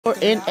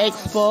and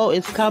Expo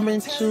is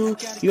coming to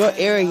your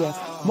area.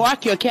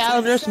 Mark your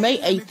calendars, May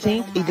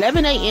 18th,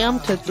 11 a.m.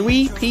 to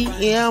 3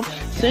 p.m.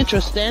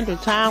 Central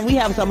Standard Time. We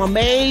have some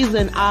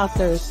amazing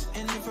authors,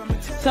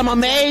 some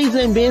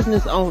amazing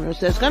business owners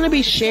that's going to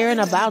be sharing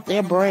about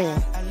their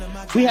brand.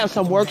 We have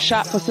some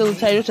workshop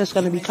facilitators that's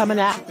going to be coming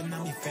out.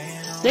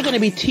 They're going to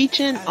be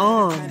teaching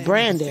on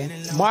branding,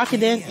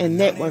 marketing, and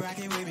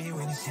networking.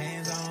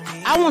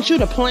 I want you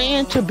to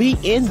plan to be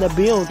in the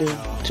building,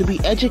 to be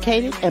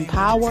educated,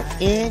 empowered,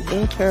 and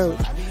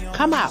encouraged.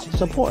 Come out,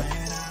 support.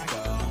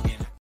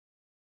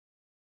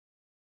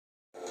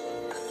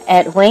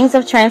 At Wings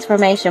of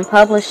Transformation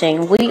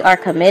Publishing, we are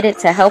committed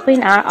to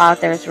helping our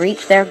authors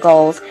reach their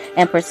goals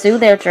and pursue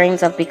their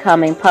dreams of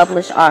becoming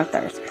published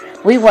authors.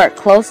 We work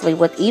closely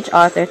with each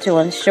author to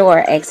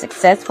ensure a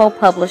successful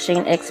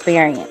publishing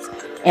experience,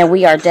 and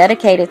we are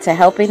dedicated to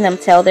helping them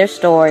tell their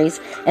stories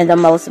in the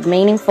most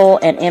meaningful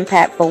and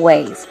impactful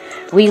ways.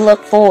 We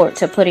look forward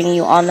to putting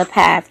you on the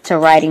path to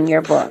writing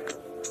your book.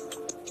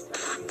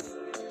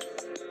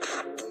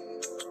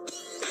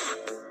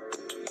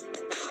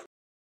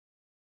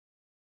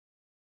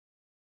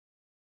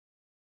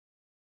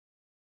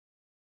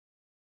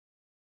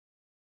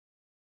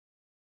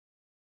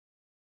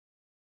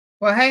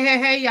 Well,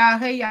 hey, y'all,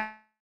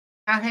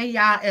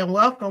 and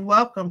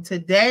welcome.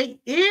 Today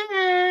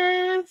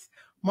is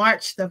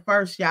March the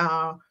 1st,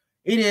 y'all.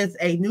 It is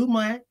a new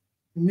month,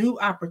 new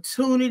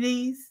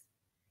opportunities.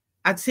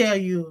 I tell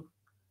you,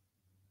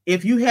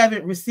 if you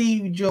haven't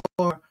received your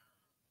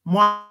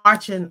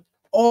marching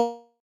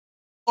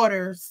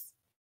orders,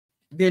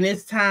 then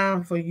it's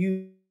time for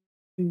you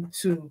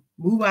to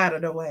move out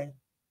of the way.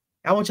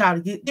 I want y'all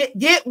to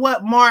get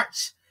what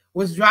March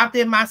was dropped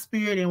in my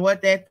spirit and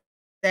what that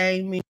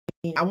thing means.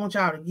 I want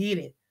y'all to get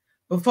it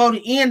before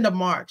the end of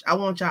March. I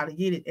want y'all to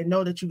get it and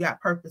know that you got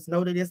purpose.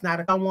 Know that it's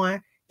not a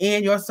someone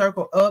in your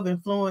circle of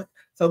influence.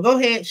 So go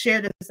ahead,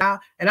 share this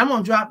out, and I'm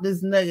gonna drop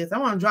these nuggets.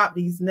 I'm gonna drop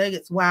these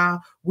nuggets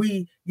while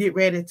we get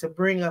ready to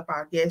bring up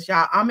our guests,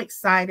 y'all. I'm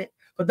excited.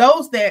 For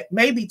those that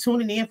may be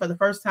tuning in for the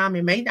first time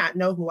and may not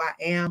know who I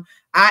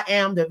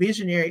am the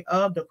visionary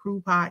of the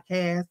Crew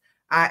Podcast.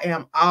 I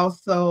am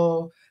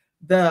also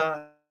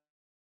the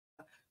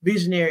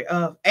visionary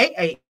of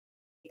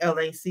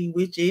AALAC,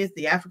 which is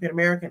the African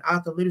American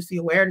Author Literacy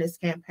Awareness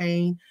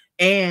Campaign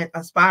and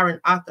Aspiring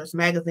Authors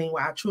Magazine,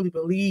 where I truly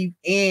believe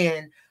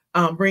in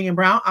bringing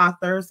brown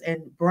authors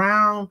and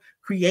brown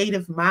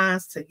creative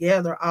minds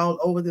together all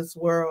over this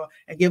world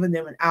and giving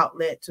them an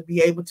outlet to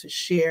be able to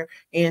share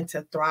and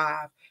to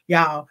thrive.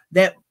 Y'all,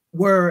 that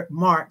word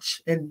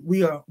March, and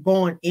we are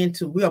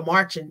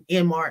marching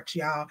in March,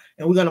 y'all,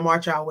 and we're going to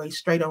march our way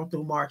straight on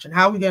through March. And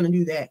how are we going to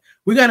do that?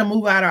 We're going to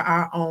move out of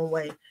our own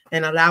way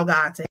and allow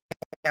God to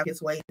have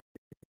his way.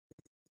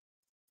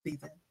 We're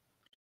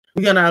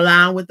going to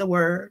align with the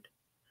word.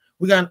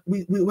 We're going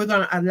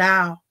to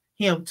allow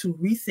him to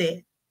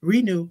reset,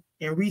 renew,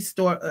 and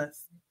restore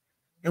us.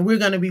 And we're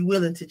going to be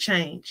willing to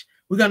change.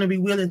 We're going to be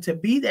willing to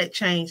be that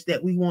change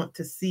that we want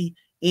to see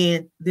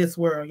in this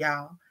world,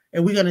 y'all.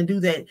 And we're going to do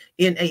that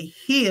in a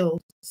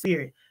healed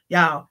spirit.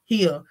 Y'all,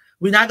 heal.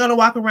 We're not going to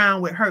walk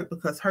around with hurt,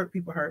 because hurt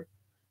people hurt.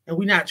 And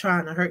we're not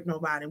trying to hurt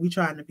nobody. We're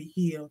trying to be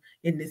healed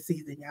in this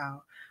season,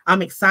 y'all.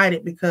 I'm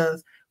excited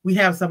because we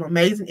have some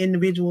amazing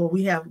individuals.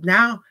 We have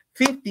now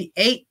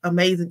 58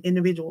 amazing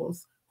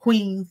individuals,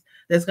 queens,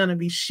 that's going to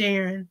be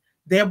sharing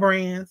their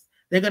brands.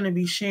 They're going to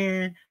be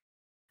sharing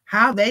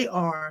how they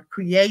are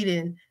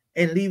creating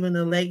and leaving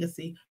a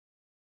legacy.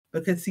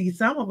 Because, see,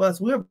 some of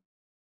us, we're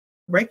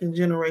breaking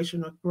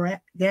generational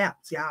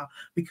gaps, y'all,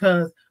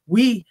 because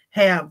we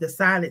have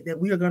decided that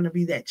we are going to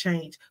be that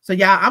change. So,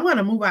 y'all, I'm going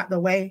to move out the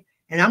way,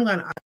 and I'm going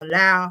to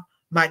allow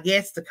my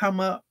guest to come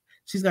up.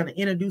 She's going to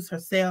introduce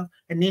herself,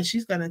 and then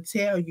she's going to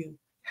tell you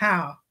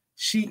how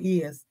she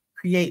is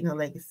creating a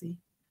legacy.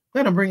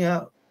 I'm going to bring her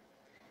up.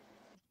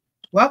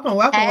 Welcome.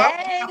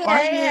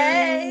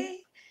 Hey.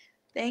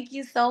 Thank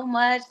you so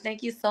much.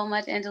 Thank you so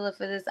much, Angela,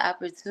 for this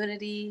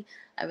opportunity.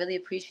 I really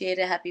appreciate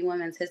it. Happy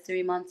Women's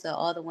History Month to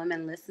all the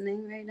women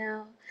listening right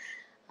now.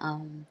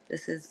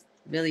 This is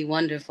really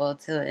wonderful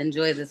to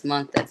enjoy this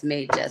month that's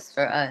made just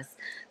for us.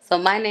 So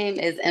my name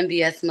is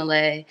NBS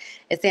Malay.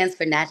 It stands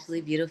for Naturally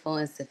Beautiful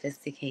and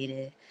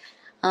Sophisticated.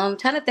 I'm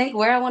trying to think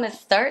where I want to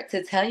start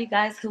to tell you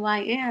guys who I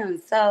am.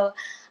 So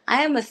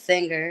I am a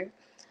singer.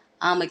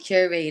 I'm a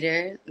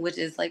curator, which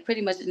is like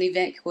pretty much an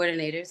event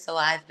coordinator. So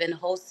I've been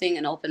hosting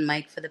an open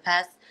mic for the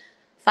past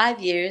 5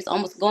 years,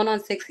 almost going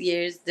on 6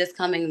 years this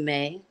coming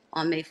May,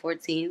 on May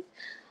 14th.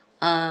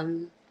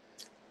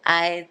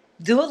 I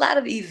do a lot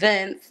of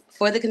events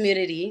for the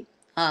community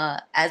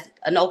as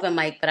an open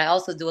mic, but I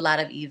also do a lot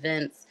of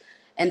events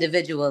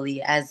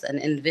individually as an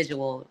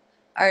individual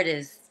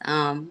artist.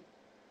 So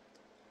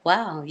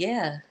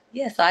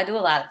I do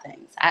a lot of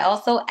things. I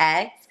also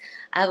act.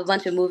 I have a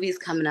bunch of movies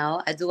coming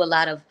out. I do a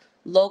lot of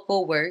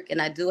local work, and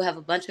I do have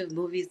a bunch of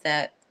movies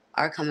that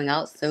are coming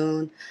out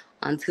soon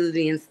on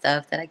Tubi and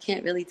stuff that I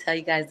can't really tell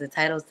you guys the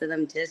titles to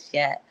them just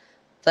yet.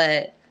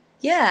 But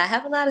yeah, I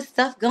have a lot of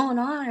stuff going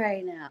on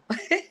right now.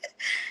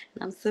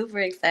 I'm super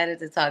excited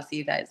to talk to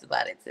you guys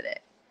about it today.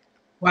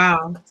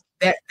 Wow.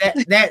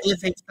 That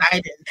is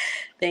exciting.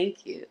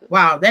 Thank you.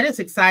 Wow, that is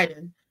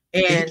exciting.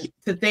 Thank And you.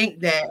 to think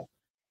that,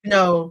 you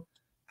know,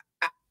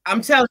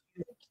 I'm telling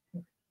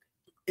you,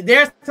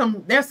 there's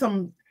some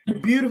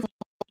beautiful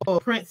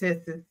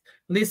princesses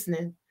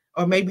listening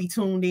or maybe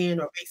tuned in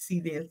or may see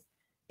this.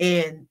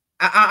 And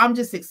I'm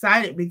just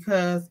excited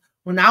because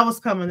when I was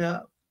coming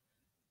up,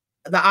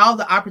 all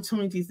the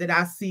opportunities that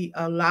I see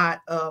a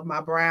lot of my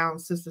brown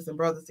sisters and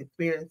brothers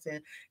experiencing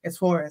as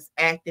far as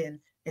acting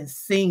and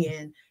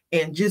singing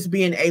and just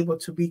being able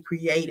to be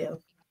creative.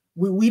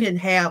 We didn't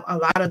have a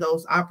lot of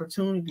those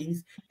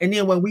opportunities. And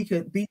then where we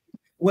can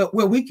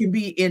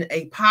be in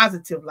a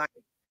positive light.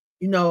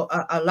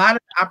 A lot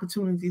of the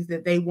opportunities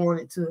that they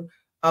wanted to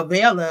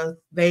avail us,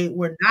 they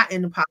were not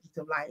in the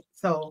positive light.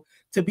 So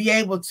to be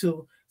able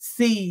to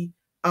see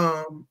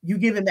you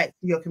giving back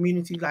to your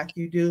community like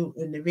you do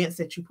in the events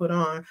that you put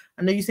on.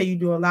 I know you say you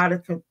do a lot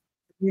of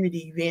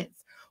community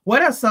events.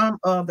 What are some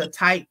of the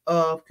type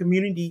of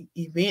community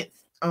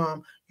events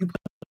you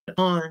put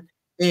on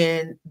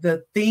and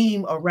the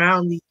theme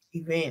around these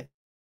events?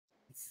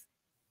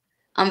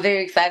 I'm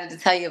very excited to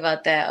tell you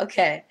about that.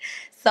 Okay.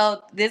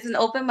 So there's an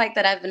open mic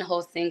that I've been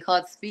hosting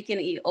called Speak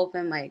and Eat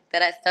Open Mic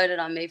that I started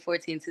on May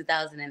 14,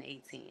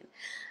 2018.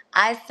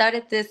 I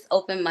started this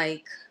open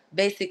mic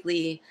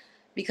basically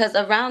because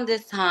around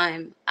this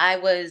time I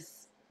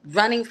was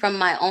running from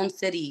my own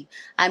city.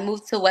 I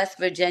moved to West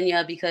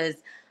Virginia because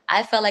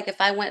I felt like if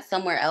I went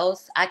somewhere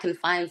else, I can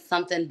find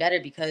something better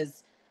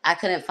because I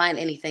couldn't find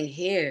anything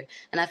here.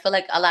 And I feel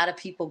like a lot of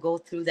people go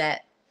through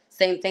that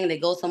same thing. They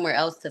go somewhere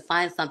else to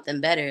find something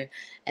better.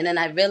 And then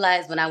I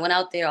realized when I went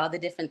out there, all the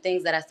different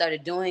things that I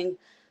started doing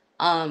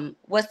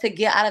was to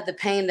get out of the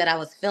pain that I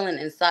was feeling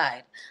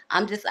inside.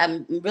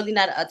 I'm really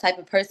not a type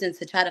of person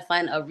to try to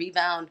find a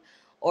rebound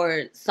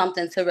or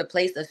something to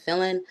replace a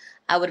feeling.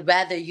 I would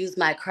rather use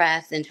my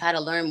crafts and try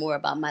to learn more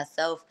about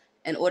myself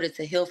in order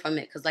to heal from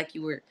it. Because, like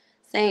you were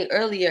saying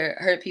earlier,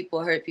 hurt people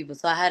hurt people.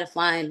 So I had to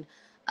find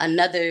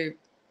another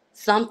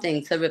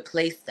something to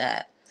replace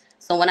that.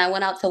 So when I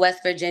went out to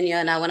West Virginia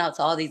and I went out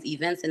to all these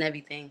events and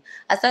everything,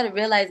 I started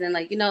realizing,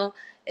 like,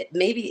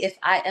 maybe if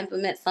I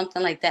implement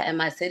something like that in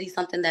my city,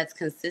 something that's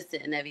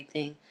consistent and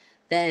everything,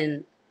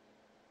 then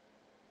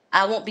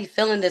I won't be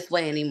feeling this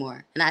way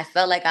anymore. And I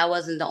felt like I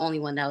wasn't the only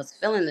one that was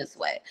feeling this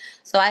way.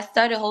 So I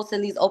started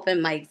hosting these open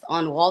mics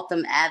on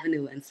Waltham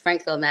Avenue in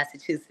Springfield,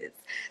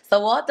 Massachusetts. So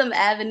Waltham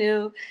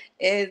Avenue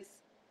is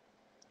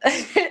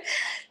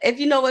if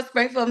you know what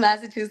Springfield,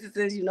 Massachusetts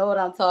is, you know what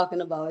I'm talking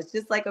about. It's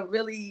just like a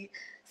really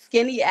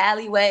skinny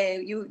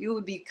alleyway. You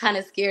would be kind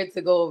of scared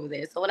to go over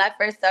there. So when I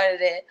first started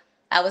it,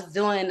 I was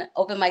doing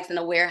open mics in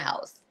a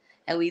warehouse.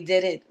 And we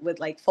did it with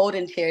like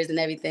folding chairs and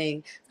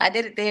everything. I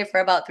did it there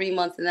for about 3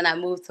 months, and then I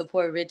moved to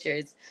Port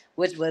Richards,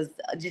 which was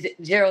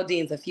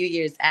Geraldine's a few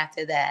years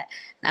after that.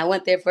 And I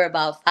went there for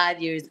about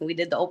 5 years, and we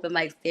did the open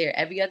mics there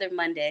every other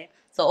Monday.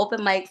 So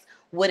open mics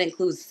would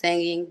include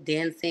singing,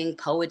 dancing,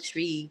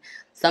 poetry.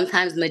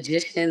 Sometimes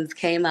magicians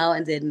came out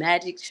and did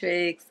magic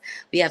tricks.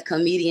 We have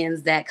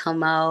comedians that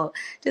come out,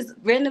 just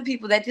random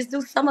people that just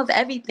do some of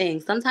everything.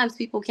 Sometimes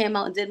people came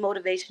out and did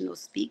motivational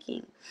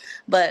speaking.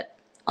 But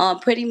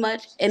pretty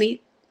much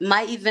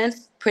my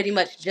events pretty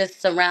much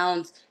just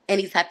surrounds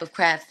any type of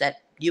crafts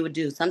that you would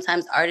do.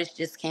 Sometimes artists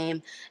just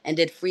came and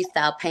did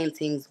freestyle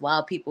paintings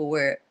while people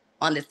were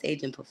on the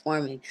stage and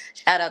performing.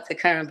 Shout out to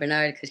Karen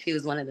Bernard because she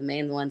was one of the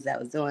main ones that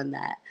was doing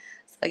that.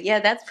 So yeah,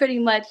 that's pretty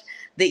much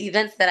the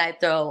events that I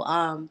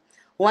throw.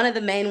 One of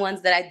the main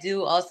ones that I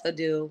do also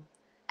do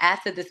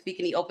after the Speak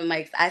and Eat open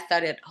mics, I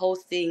started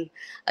hosting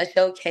a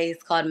showcase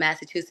called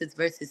Massachusetts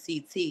versus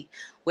CT,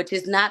 which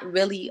is not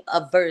really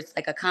a verse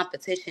like a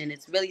competition.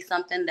 It's really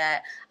something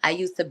that I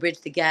use to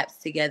bridge the gaps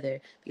together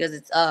because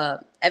it's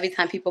every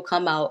time people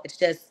come out, it's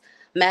just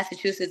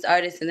Massachusetts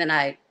artists and then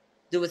I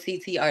do a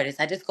CT artist.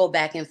 I just go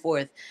back and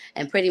forth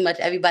and pretty much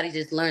everybody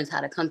just learns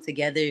how to come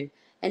together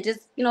and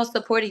just,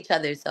 support each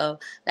other. So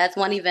that's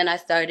one event I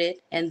started.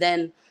 And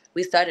then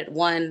we started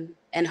one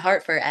in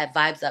Hartford at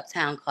Vibes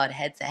Uptown called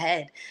Head to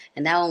Head.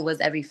 And that one was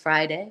every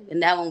Friday.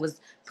 And that one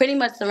was pretty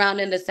much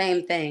surrounding the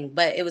same thing,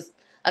 but it was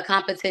a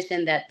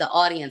competition that the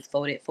audience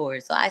voted for.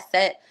 So I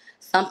set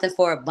something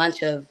for a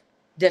bunch of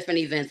different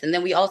events. And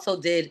then we also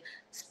did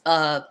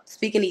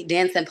Speak and Eat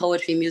Dance and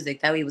Poetry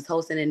Music that we was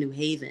hosting in New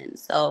Haven.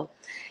 So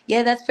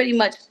yeah, that's pretty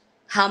much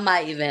how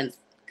my events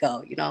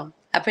go.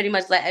 I pretty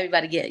much let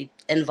everybody get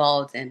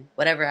involved in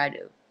whatever I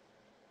do.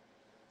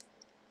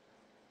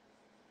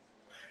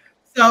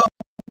 So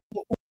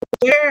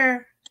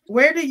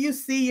where do you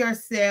see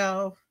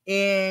yourself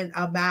in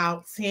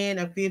about 10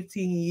 or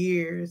 15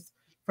 years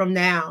from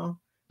now,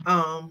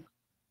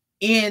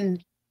 in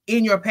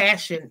your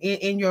passion,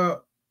 in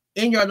your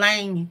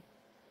lane?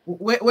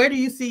 Where do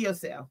you see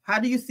yourself? How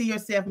do you see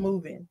yourself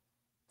moving?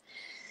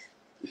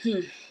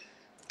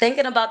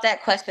 Thinking about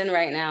that question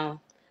right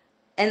now,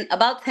 in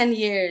about 10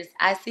 years,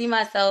 I see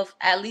myself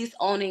at least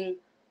owning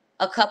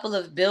a couple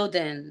of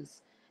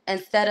buildings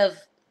instead of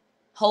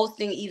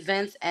hosting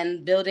events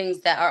and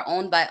buildings that are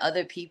owned by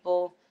other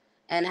people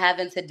and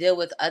having to deal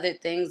with other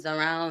things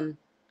around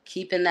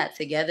keeping that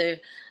together.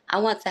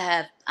 I'm going to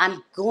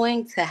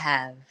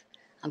have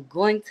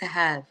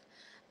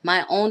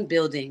my own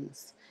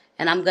buildings,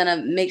 and I'm going to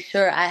make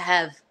sure I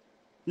have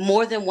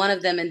more than one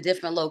of them in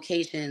different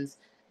locations,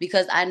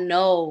 because I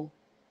know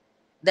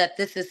that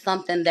this is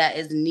something that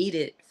is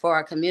needed for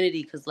our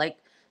community. Because like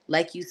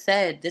you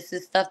said, this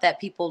is stuff that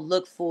people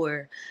look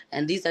for,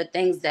 and these are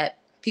things that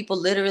people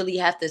literally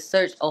have to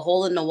search a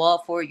hole in the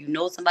wall for. You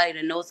know somebody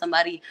to know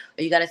somebody,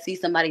 or you got to see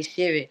somebody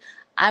share it.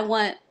 I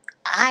want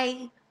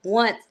i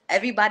want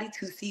everybody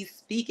to see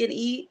Speak and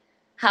Eat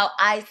how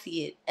I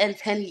see it in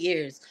 10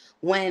 years.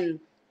 When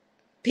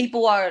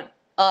people are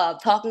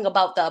talking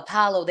about the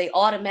Apollo, they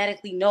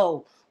automatically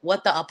know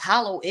what the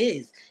Apollo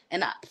is.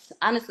 And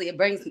honestly, it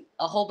brings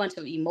a whole bunch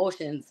of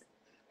emotions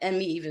and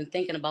me even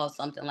thinking about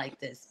something like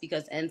this,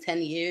 because in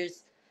 10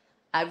 years,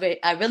 I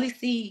really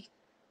see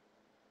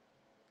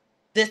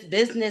this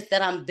business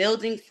that I'm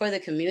building for the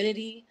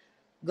community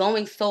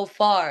going so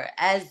far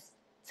as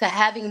to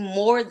having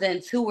more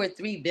than 2 or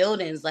 3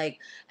 buildings. Like,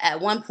 at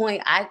one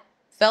point, I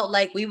felt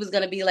like we was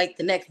gonna be like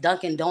the next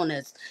Dunkin'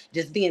 Donuts,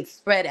 just being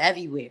spread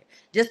everywhere.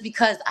 Just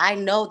because I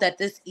know that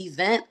this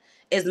event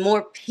is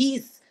more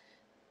peace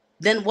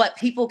than what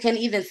people can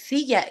even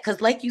see yet.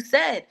 Because, like you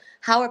said,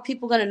 how are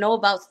people going to know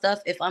about stuff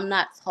if I'm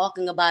not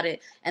talking about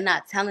it and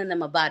not telling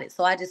them about it?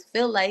 So I just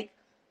feel like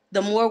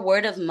the more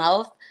word of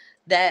mouth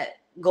that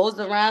goes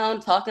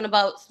around talking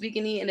about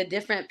Speaking in a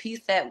different piece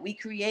that we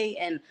create,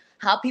 and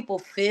how people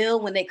feel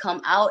when they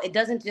come out, it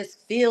doesn't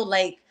just feel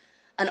like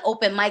an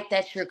open mic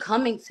that you're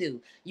coming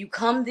to. You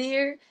come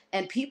there,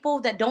 and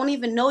people that don't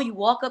even know you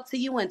walk up to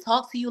you and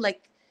talk to you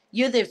like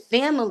you're their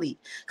family,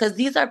 because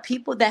these are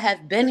people that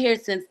have been here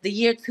since the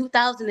year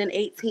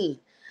 2018.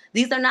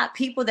 These are not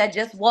people that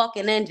just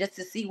walking in just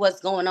to see what's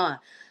going on.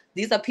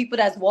 These are people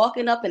that's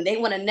walking up and they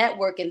want to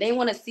network and they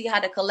want to see how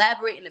to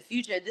collaborate in the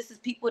future. This is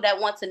people that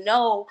want to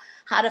know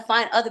how to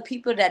find other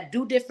people that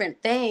do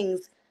different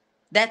things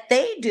that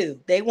they do.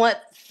 They want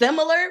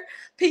similar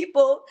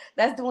people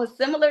that's doing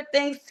similar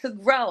things to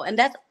grow. And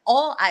that's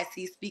all I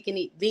see Speaking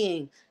Eat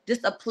being,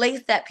 just a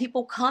place that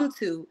people come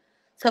to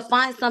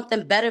find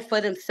something better for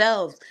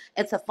themselves,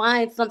 and to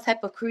find some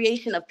type of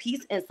creation of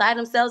peace inside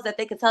themselves that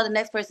they can tell the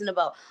next person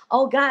about.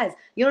 Oh, guys,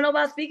 you don't know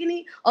about Speaking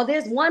Eat? Oh,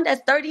 there's one that's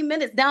 30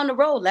 minutes down the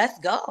road. Let's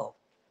go.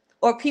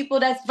 Or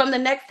people that's from the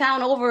next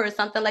town over or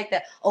something like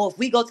that. Oh, if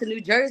we go to New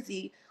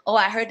Jersey, oh,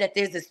 I heard that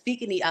there's a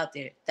Speaking Eat out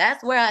there.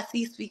 That's where I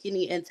see Speaking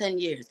Eat in 10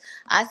 years.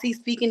 I see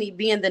Speaking Eat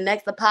being the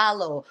next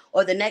Apollo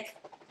or the next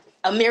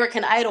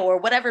American Idol, or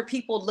whatever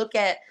people look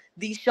at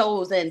these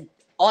shows and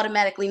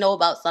automatically know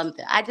about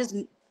something.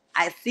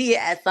 I see it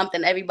as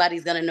something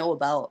everybody's gonna know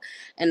about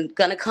and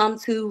gonna come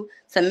to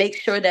make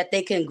sure that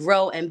they can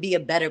grow and be a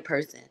better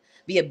person,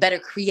 be a better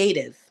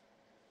creative.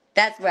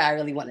 That's where I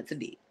really want it to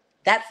be.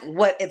 That's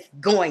what it's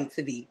going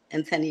to be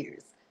in 10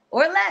 years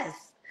or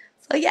less.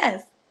 So,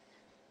 yes,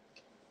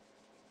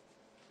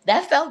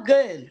 that felt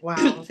good to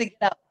Wow. get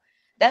out.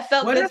 That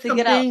felt What good are to some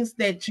get out. things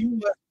that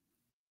you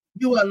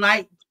would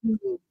like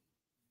to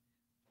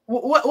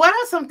what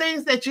are some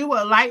things that you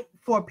would like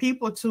for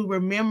people to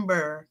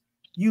remember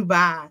you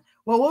by?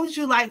 Well, what would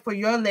you like for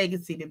your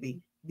legacy to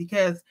be?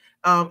 Because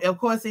of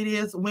course it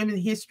is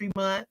Women's History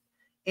Month,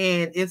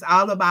 and it's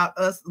all about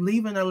us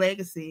leaving a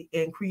legacy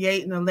and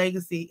creating a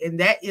legacy, and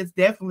that is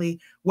definitely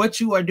what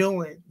you are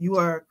doing. You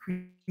are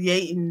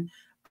creating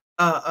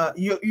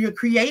you're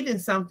creating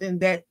something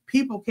that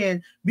people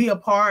can be a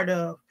part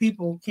of,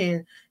 people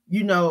can,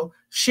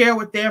 share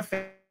with their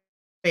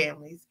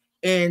families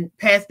and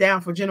pass down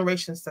for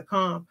generations to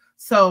come.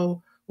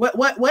 So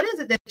what is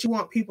it that you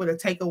want people to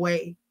take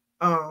away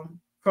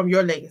from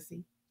your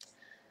legacy?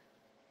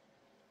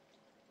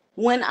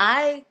 When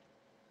I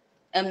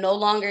am no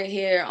longer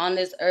here on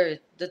this earth,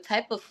 the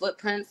type of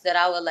footprints that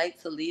I would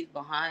like to leave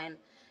behind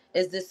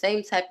is the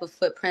same type of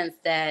footprints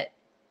that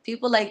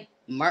people like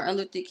Martin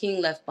Luther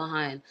King left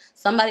behind.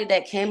 Somebody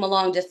that came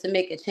along just to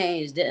make a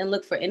change, didn't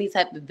look for any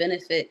type of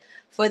benefit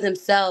for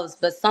themselves,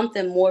 but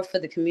something more for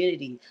the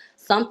community,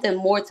 something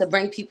more to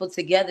bring people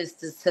together,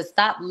 to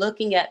stop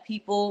looking at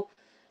people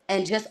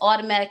and just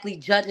automatically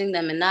judging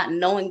them and not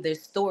knowing their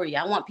story.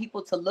 I want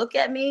people to look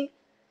at me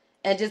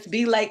and just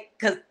be like,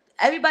 because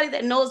everybody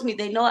that knows me,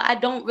 they know I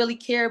don't really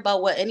care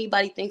about what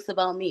anybody thinks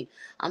about me.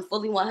 I'm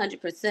fully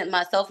 100%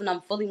 myself, and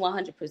I'm fully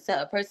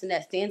 100% a person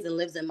that stands and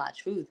lives in my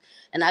truth.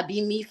 And I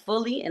be me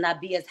fully, and I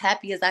be as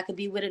happy as I could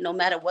be with it, no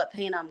matter what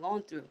pain I'm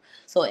going through.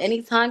 So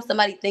anytime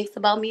somebody thinks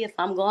about me, if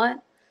I'm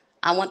gone,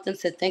 I want them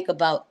to think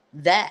about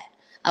that.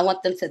 I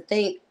want them to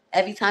think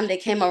every time they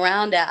came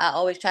around that I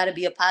always try to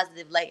be a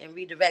positive light and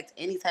redirect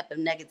any type of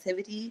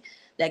negativity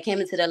that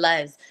came into their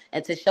lives,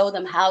 and to show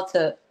them how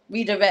to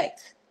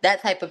redirect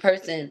that type of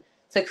person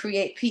to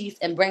create peace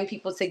and bring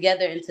people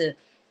together, and to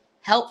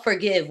help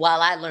forgive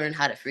while I learn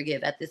how to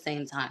forgive at the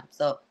same time.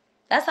 So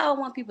that's how I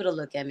want people to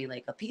look at me,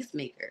 like a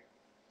peacemaker.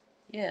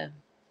 Yeah.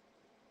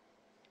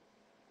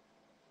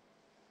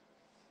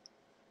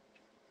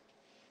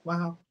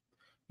 Wow.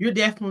 you're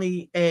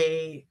definitely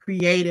a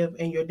creative,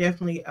 and you're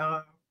definitely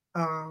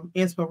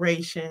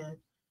inspiration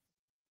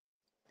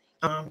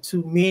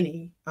to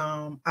many.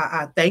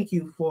 I thank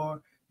you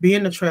for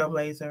being a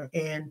trailblazer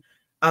and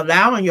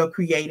allowing your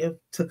creative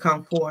to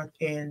come forth,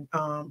 and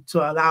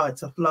to allow it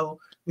to flow,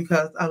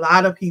 because a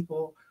lot of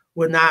people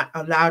will not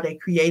allow their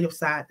creative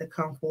side to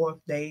come forth.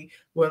 They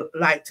will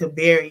like to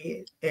bury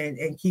it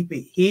and keep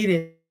it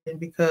hidden,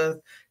 because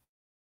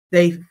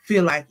they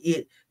feel like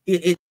it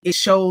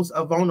shows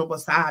a vulnerable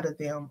side of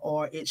them,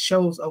 or it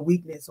shows a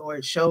weakness, or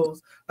it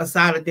shows a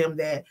side of them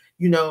that,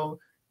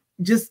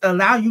 just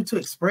allow you to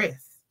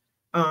express.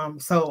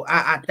 So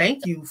I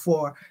thank you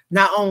for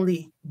not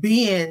only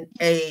being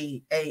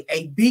a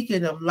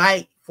beacon of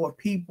light for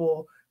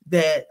people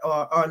that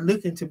are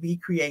looking to be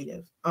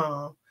creative,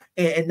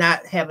 and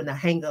not having a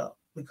hang up,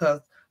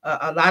 because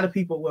a lot of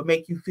people will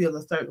make you feel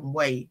a certain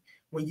way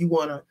when you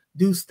want to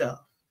do stuff.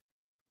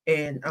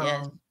 And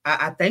Yes.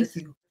 I thank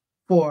you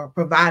for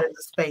providing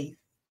the space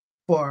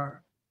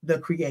for the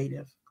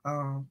creative.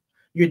 Um,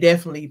 you're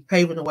definitely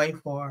paving the way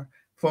for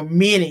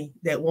many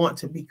that want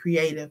to be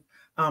creative.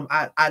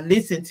 I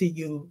listened to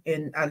you,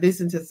 and I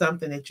listened to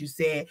something that you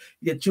said,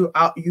 that you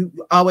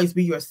always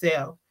be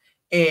yourself,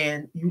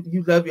 and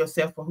you love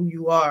yourself for who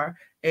you are,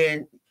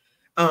 and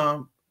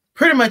um,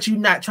 pretty much you're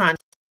not trying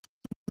to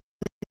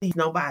please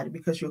nobody,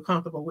 because you're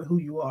comfortable with who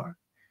you are.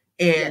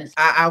 And Yes.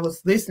 I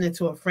was listening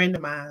to a friend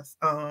of mine.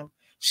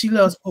 She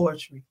loves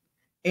poetry,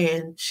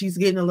 and she's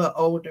getting a little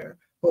older.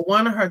 But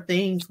one of her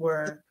things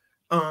were,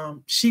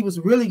 she was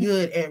really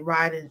good at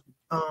writing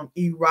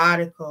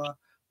erotica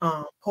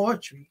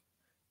poetry.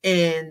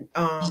 And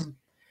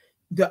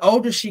the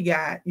older she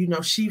got,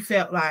 she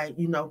felt like,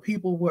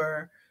 people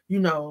were, you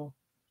know,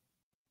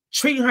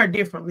 treating her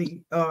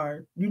differently,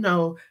 or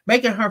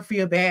making her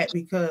feel bad,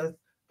 because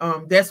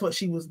that's what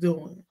she was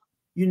doing,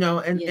 Yeah.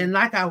 and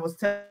like I was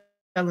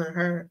telling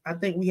her, I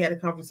think we had a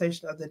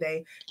conversation the other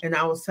day, and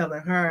I was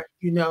telling her,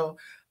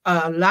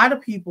 a lot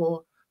of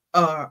people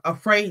are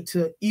afraid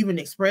to even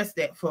express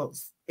that,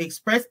 folks,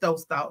 express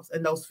those thoughts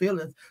and those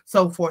feelings.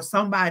 So for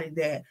somebody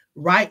that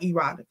write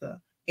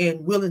erotica and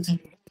willing to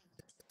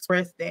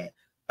express that,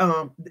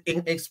 and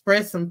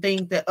express some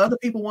things that other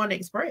people want to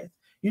express,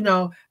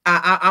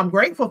 I'm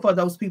grateful for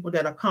those people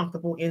that are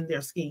comfortable in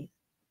their skin,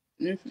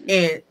 Hmm.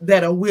 and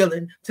that are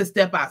willing to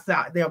step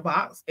outside their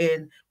box,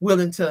 and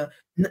willing to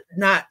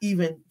not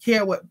even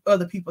care what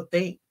other people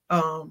think.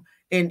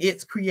 And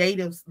it's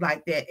creatives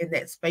like that in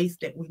that space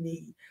that we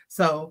need.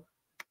 So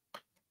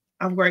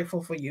I'm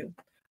grateful for you.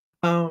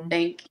 Um,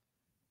 Thank you.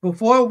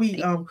 Before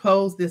we Thank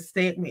close this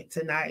segment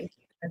tonight,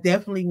 I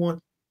definitely want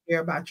to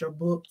hear about your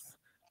books.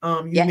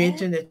 You Yeah.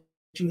 mentioned that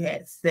you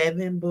had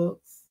 7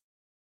 books.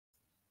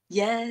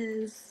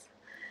 Yes.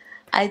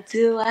 I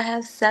do. I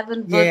have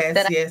 7 books Yes,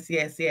 that I. yes,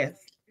 yes,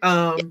 yes.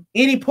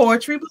 Any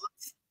poetry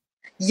books?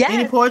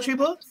 Any Yes. poetry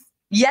books?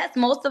 Yes,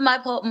 most of my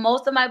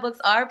books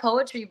are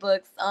poetry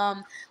books.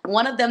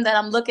 One of them that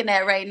I'm looking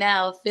at right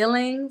now,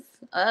 Feelings.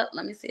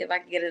 Let me see if I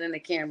can get it in the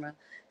camera.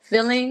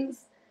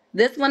 Feelings.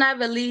 This one I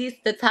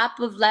released the top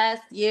of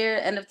last year,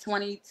 end of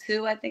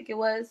 22, I think it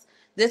was.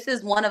 This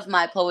is one of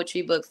my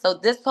poetry books. So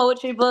this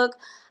poetry book,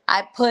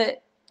 I put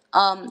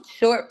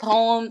short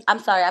poems. I'm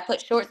sorry, I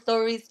put short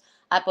stories.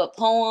 I put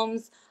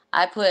poems.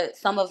 I put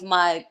some of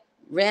my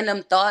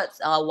random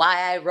thoughts,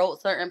 why I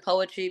wrote certain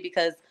poetry,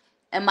 because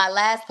in my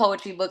last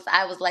poetry books,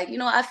 I was like,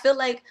 I feel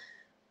like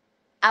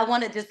I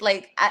want to just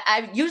like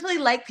I usually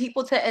like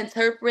people to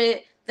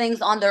interpret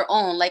things on their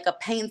own, like a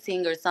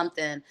painting or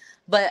something.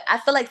 But I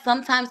feel like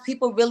sometimes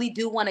people really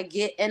do want to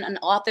get in an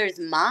author's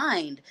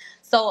mind.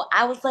 So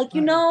I was like,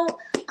 Right.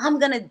 I'm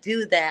gonna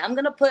do that. I'm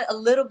gonna put a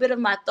little bit of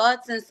my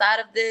thoughts inside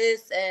of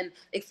this and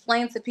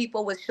explain to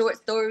people with short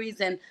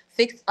stories and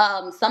fix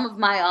some of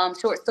my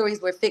short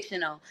stories were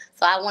fictional.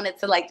 So I wanted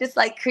to like just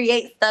like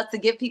create stuff to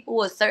give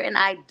people a certain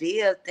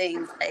idea of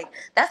things. Like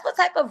that's what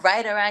type of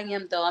writer I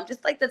am though. I'm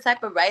just like the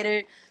type of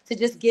writer to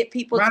just get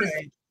people to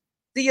Right.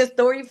 see a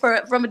story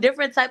from a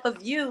different type of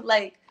view.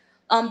 Like,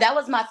 that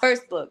was my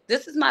first book.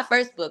 This is my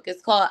first book.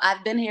 It's called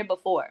I've Been Here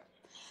Before.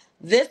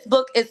 This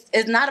book is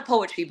not a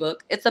poetry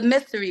book. It's a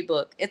mystery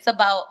book. It's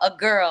about a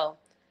girl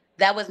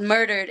that was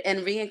murdered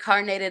and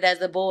reincarnated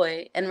as a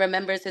boy and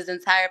remembers his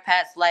entire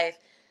past life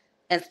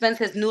and spends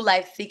his new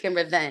life seeking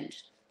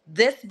revenge.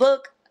 This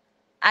book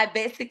I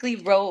basically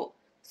wrote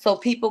so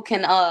people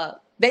can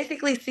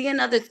basically see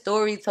another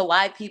story to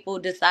why people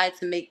decide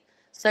to make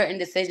certain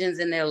decisions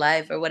in their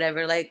life or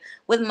whatever. Like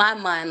with my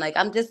mind, like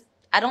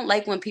I don't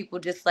like when people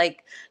just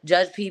like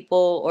judge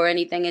people or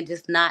anything and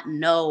just not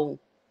know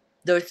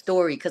their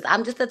story, because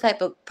I'm just the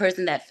type of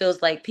person that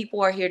feels like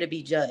people are here to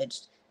be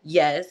judged.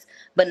 Yes,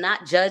 but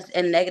not judged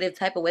in negative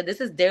type of way.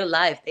 This is their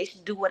life. They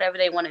should do whatever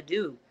they want to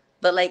do.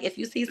 But like if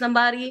you see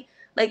somebody,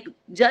 like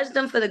judge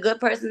them for the good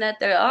person that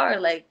they are.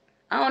 Like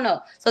I don't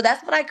know. So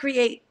that's what I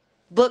create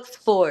books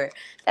for.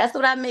 That's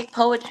what I make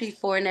poetry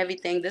for and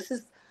everything. This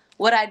is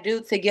what I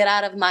do to get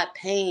out of my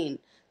pain.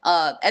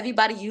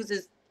 Everybody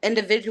uses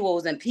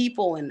individuals and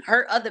people and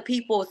hurt other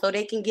people so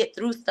they can get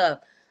through stuff.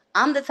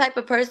 I'm the type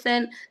of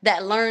person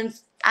that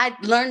I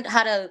learned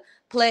how to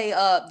play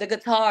the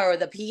guitar or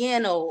the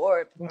piano,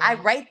 or I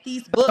Wow. write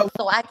these So, books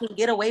so I can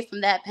get away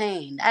from that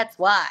pain. That's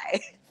why.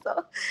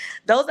 So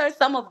those are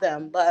some of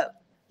them. But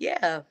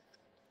yeah,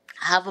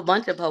 I have a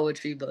bunch of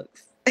poetry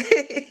books.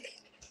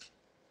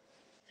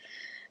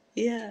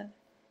 Yeah.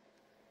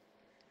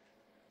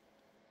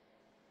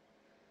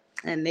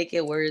 And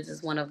Naked Words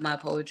is one of my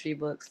poetry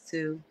books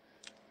too.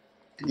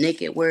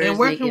 Naked and Words,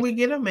 where can Naked. we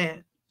get them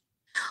at?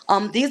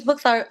 These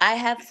books are, I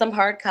have some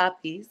hard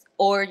copies,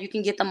 or you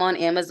can get them on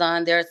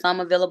Amazon. There are some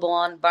available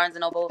on Barnes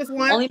and Noble. Just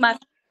one. Only my,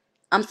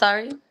 I'm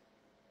sorry.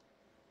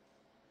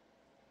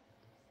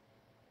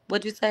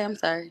 What'd you say? I'm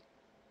sorry.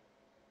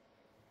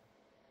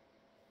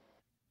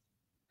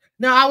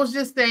 No, I was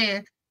just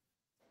saying.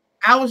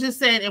 I was just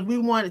saying if we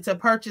wanted to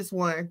purchase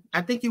one.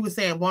 I think you were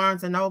saying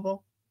Barnes and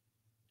Noble.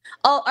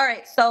 Oh, all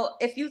right. So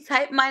if you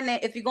type my name,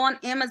 if you go on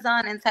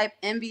Amazon and type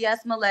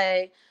NBS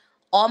Malay,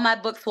 all my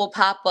books will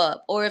pop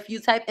up. Or if you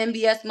type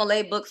NBS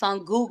Malay books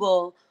on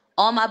Google,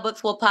 all my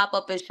books will pop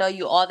up and show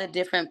you all the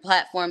different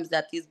platforms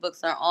that these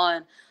books are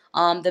on.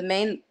 The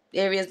main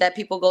areas that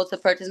people go to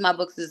purchase my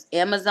books is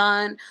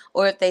Amazon,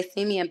 or if they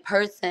see me in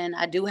person,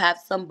 I do have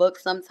some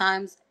books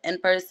sometimes in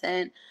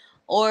person,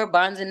 or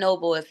Barnes and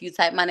Noble. If you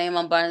type my name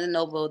on Barnes and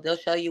Noble, they'll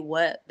show you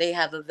what they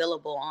have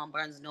available on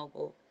Barnes and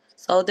Noble.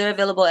 So they're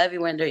available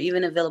everywhere, and they're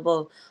even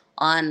available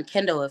on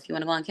Kindle if you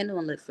want to go on Kindle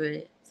and look for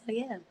it. So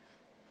yeah,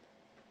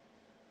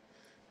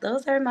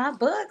 those are my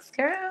books,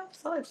 girl. I'm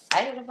so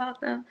excited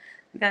about them.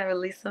 We gotta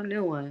release some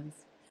new ones.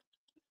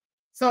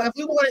 So if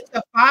we wanted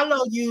to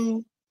follow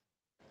you,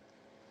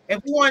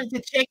 if we wanted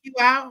to check you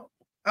out,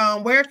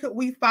 where could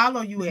we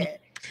follow you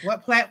at?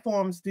 What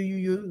platforms do you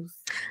use?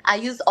 I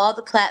use all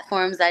the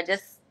platforms. I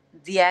just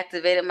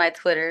deactivated my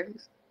Twitter.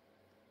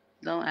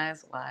 Don't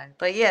ask why.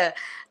 But yeah,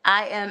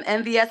 I am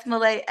MVS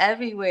Malay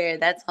everywhere.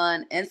 That's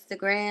on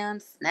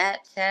Instagram,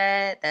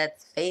 Snapchat,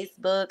 that's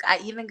Facebook. I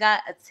even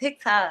got a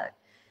TikTok.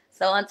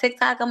 So on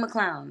TikTok, I'm a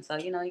clown. So,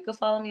 you can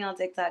follow me on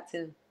TikTok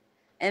too.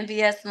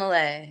 MVS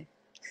Malay.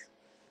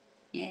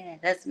 Yeah,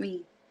 that's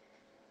me.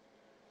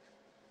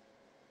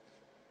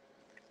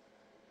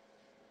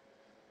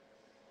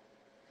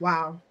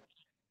 Wow.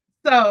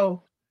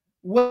 So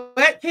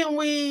what can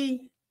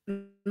we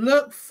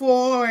look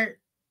forward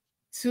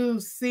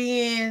to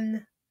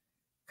seeing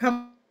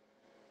coming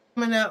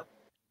up?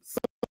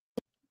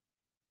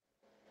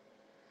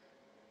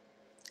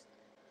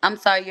 I'm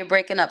sorry, you're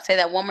breaking up. Say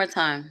that one more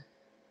time.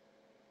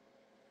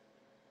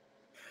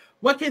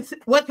 What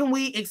can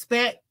we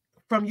expect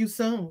from you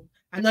soon?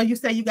 I know you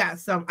say you got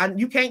some.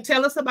 You can't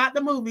tell us about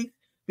the movies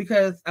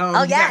because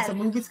Oh, you got yes. some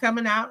movies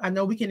coming out. I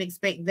know we can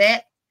expect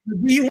that.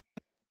 Do you have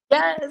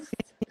Yes.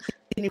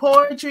 any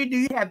poetry? Do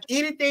you have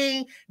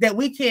anything that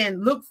we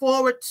can look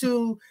forward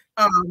to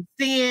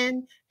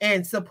seeing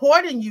and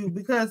supporting you?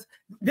 Because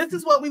this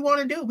is what we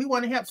want to do. We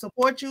want to help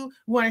support you.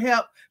 We want to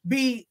help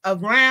be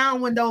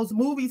around when those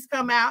movies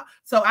come out.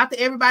 So after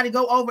everybody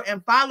go over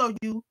and follow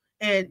you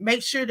and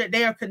make sure that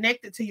they are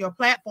connected to your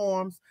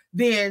platforms,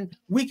 then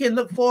we can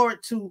look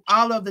forward to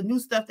all of the new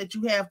stuff that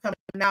you have coming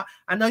out.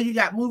 I know you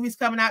got movies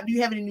coming out. Do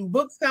you have any new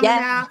books coming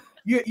Yes. out?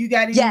 You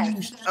got any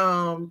Yes.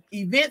 new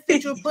events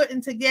that you're putting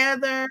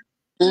together?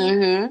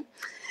 Mm-hmm.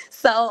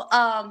 So,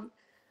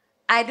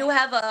 I do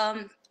have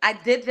I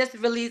did just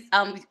release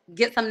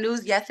get some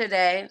news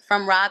yesterday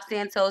from Rob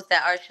Santos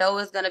that our show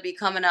is gonna be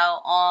coming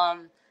out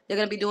they're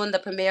gonna be doing the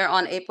premiere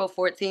on April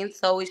 14th.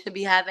 So we should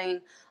be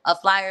having a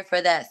flyer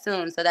for that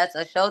soon. So that's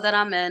a show that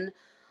I'm in.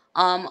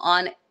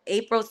 On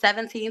April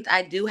 17th,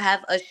 I do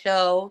have a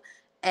show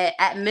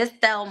at Miss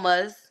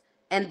Thelma's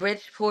in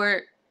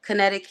Bridgeport,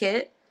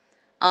 Connecticut.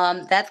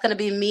 That's gonna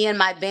be me and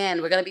my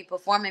band. We're gonna be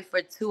performing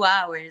for 2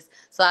 hours.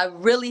 So I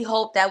really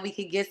hope that we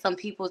could get some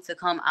people to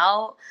come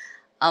out.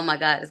 Oh my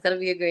God, it's gonna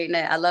be a great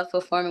night. I love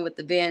performing with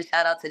the band.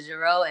 Shout out to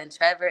Jero and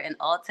Trevor and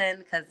Alton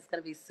because it's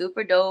gonna be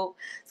super dope.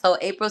 So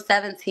April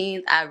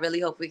 17th, I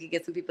really hope we could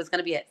get some people. It's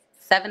gonna be at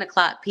 7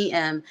 o'clock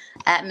p.m.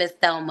 at Miss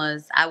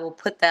Thelma's. I will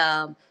put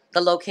the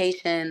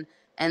location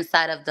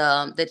inside of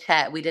the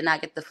chat. We did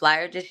not get the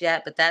flyer just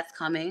yet, but that's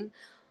coming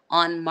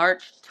on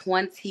March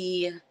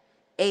 28th.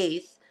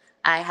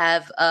 I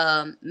have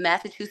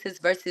Massachusetts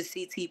versus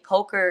CT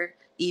poker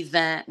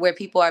event where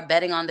people are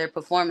betting on their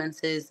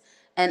performances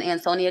in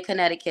Ansonia,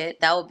 Connecticut.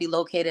 That will be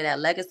located at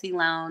Legacy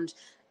Lounge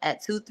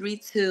at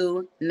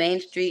 232 Main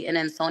Street in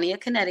Ansonia,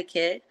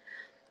 Connecticut.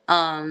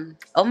 Oh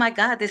my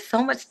God, there's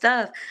so much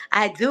stuff.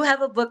 I do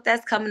have a book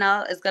that's coming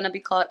out. It's gonna be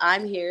called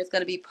I'm Here. It's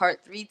gonna be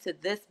part 3 to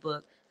this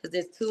book because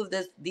there's two of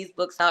these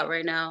books out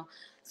right now.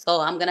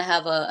 So I'm gonna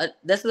have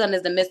this one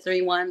is the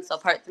mystery one. So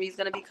part 3 is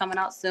gonna be coming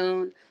out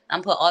soon.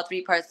 I'm put all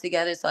 3 parts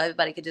together so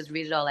everybody could just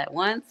read it all at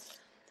once.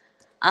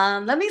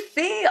 Let me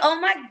see. Oh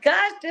my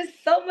gosh, there's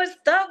so much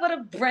stuff. What a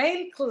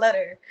brain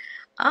clutter.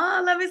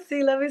 Let me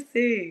see. Let me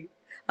see.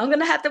 I'm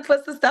gonna have to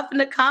put some stuff in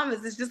the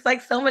comments. It's just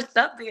like so much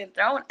stuff being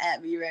thrown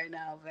at me right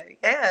now. But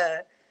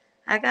yeah,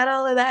 I got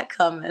all of that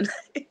coming.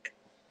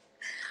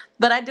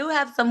 But I do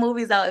have some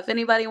movies out. If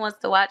anybody wants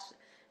to watch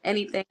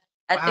anything,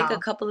 I think a Wow.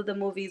 couple of the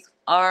movies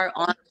are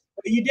on.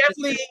 You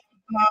definitely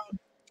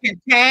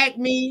can tag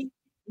me.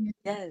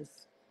 Yes.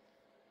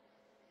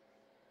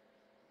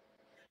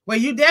 Well,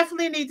 you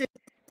definitely need to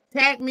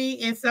tag me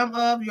in some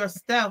of your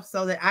stuff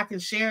so that I can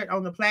share it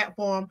on the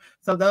platform.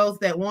 So those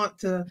that want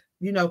to,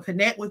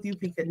 connect with you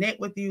can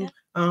connect with you.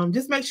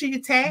 Just make sure you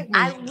tag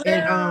I me,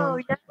 and will.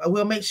 Yes.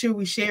 we'll make sure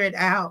we share it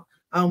out.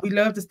 We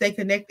love to stay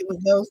connected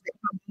with those that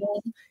come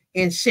on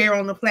and share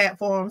on the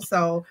platform.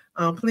 So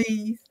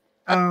please,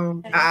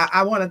 Okay.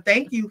 I want to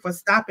thank you for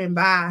stopping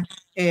by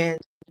and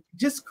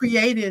just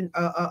creating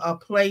a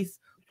place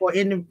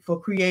for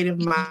creative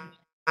minds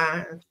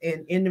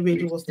and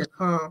individuals to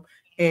come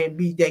and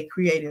be their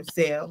creative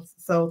selves.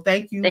 So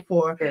thank you Thank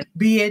for you.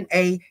 being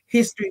a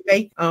history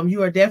maker.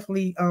 You are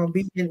definitely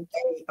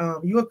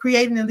you are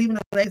creating and leaving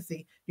a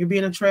legacy. You're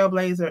being a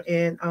trailblazer,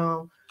 and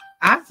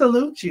I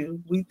salute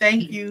you. We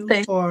thank you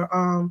Thank,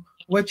 for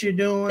what you're thank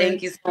doing,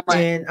 you so much.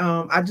 and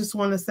I just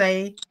want to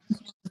say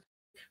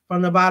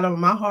from the bottom of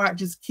my heart,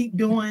 just keep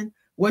doing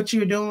what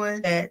you're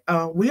doing. That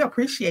we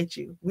appreciate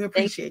you. We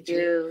appreciate Thank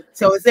you. you.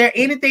 So, is there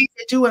anything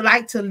that you would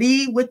like to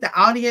leave with the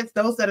audience,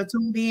 those that are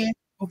tuned in,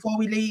 before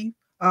we leave?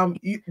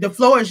 The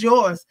floor is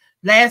yours.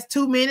 Last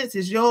 2 minutes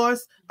is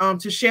yours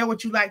to share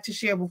what you like to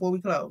share before we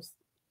close.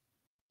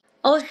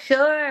 Oh,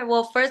 sure.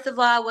 Well, first of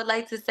all, I would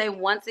like to say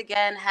once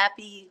again,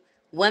 happy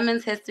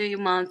Women's History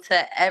Month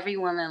to every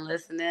woman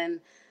listening.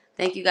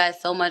 Thank you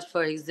guys so much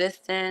for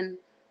existing.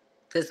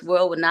 This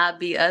world would not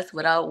be us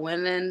without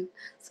women.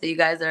 So you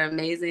guys are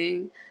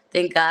amazing.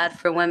 Thank God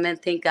for women.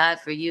 Thank God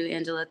for you,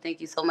 Angela. Thank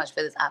you so much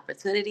for this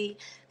opportunity.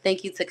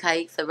 Thank you to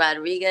Caixa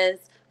Rodriguez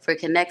for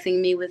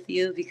connecting me with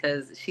you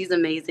because she's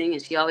amazing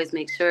and she always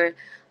makes sure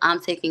I'm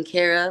taken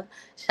care of.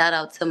 Shout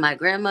out to my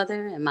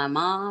grandmother and my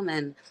mom.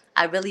 And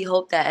I really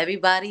hope that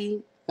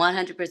everybody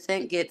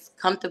 100% gets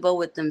comfortable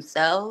with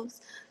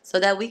themselves so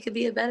that we could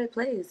be a better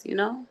place, you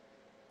know?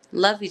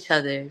 Love each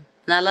other.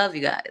 And I love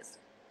you guys.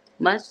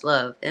 Much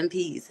love and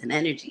peace and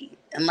energy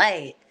and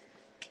light.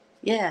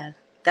 Yeah,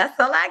 that's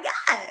all I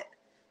got.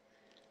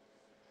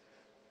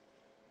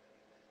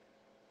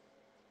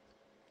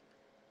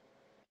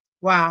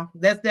 Wow,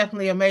 that's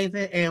definitely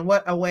amazing. And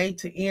what a way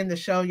to end the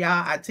show,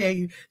 y'all. I tell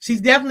you,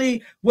 she's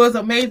definitely was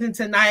amazing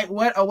tonight.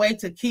 What a way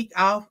to kick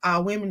off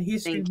our Women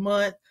History Thank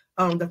Month.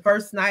 The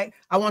first night.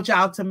 I want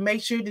y'all to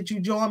make sure that you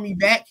join me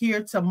back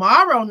here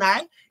tomorrow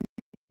night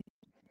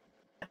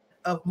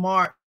of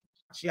March,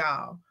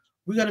 y'all.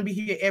 We're going to be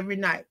here every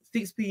night,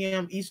 6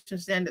 p.m. Eastern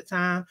Standard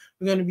Time.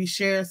 We're going to be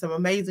sharing some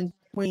amazing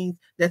queens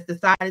that's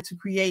decided to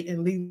create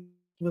and leave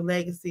a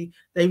legacy.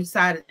 They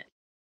decided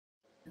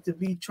to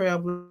be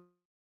trailblazers.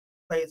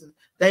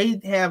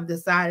 They have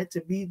decided to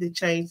be the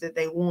change that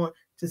they want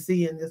to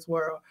see in this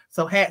world.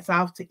 So hats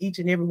off to each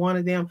and every one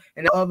of them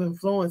and the circle of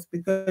influence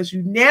because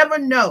you never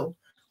know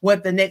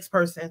what the next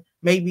person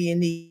may be in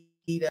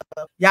need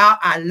of. Y'all,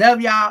 I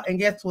love y'all. And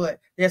guess what?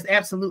 There's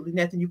absolutely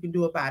nothing you can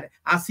do about it.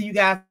 I'll see you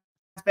guys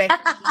back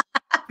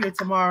here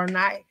tomorrow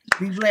night.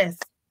 Be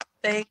blessed.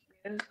 Thank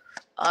you.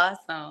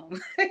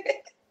 Awesome.